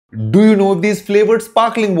Do you know if these flavored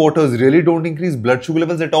sparkling waters really don't increase blood sugar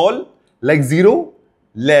levels at all? Like zero?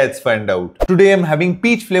 Let's find out. Today I'm having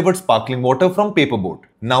peach flavored sparkling water from Paperboat.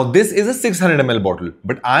 Now this is a 600 ml bottle,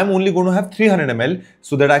 but I'm only going to have 300 ml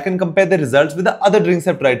so that I can compare the results with the other drinks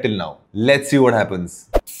I've tried till now. Let's see what happens.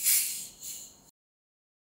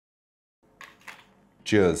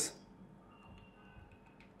 Cheers.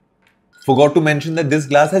 Forgot to mention that this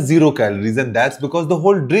glass has 0 calories, and that's because the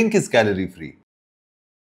whole drink is calorie free.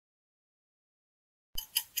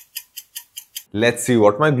 Let's see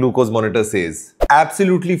what my glucose monitor says.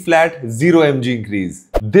 Absolutely flat, 0 mg increase.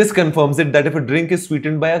 This confirms it that if a drink is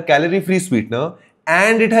sweetened by a calorie-free sweetener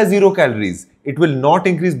and it has 0 calories, it will not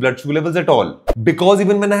increase blood sugar levels at all. Because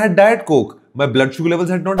even when I had Diet Coke, my blood sugar levels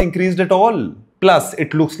had not increased at all. Plus,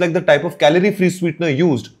 it looks like the type of calorie-free sweetener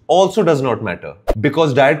used also does not matter.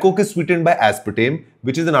 Because Diet Coke is sweetened by aspartame,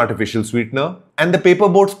 which is an artificial sweetener, and the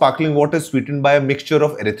Paperboat sparkling water is sweetened by a mixture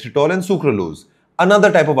of erythritol and sucralose,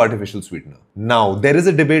 another type of artificial sweetener. Now, there is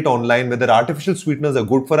a debate online whether artificial sweeteners are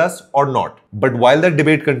good for us or not. But while that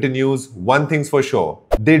debate continues, one thing's for sure.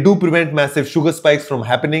 They do prevent massive sugar spikes from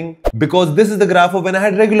happening, because this is the graph of when I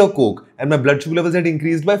had regular Coke and my blood sugar levels had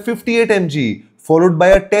increased by 58 mg, followed by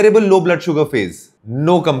a terrible low blood sugar phase.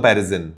 No comparison.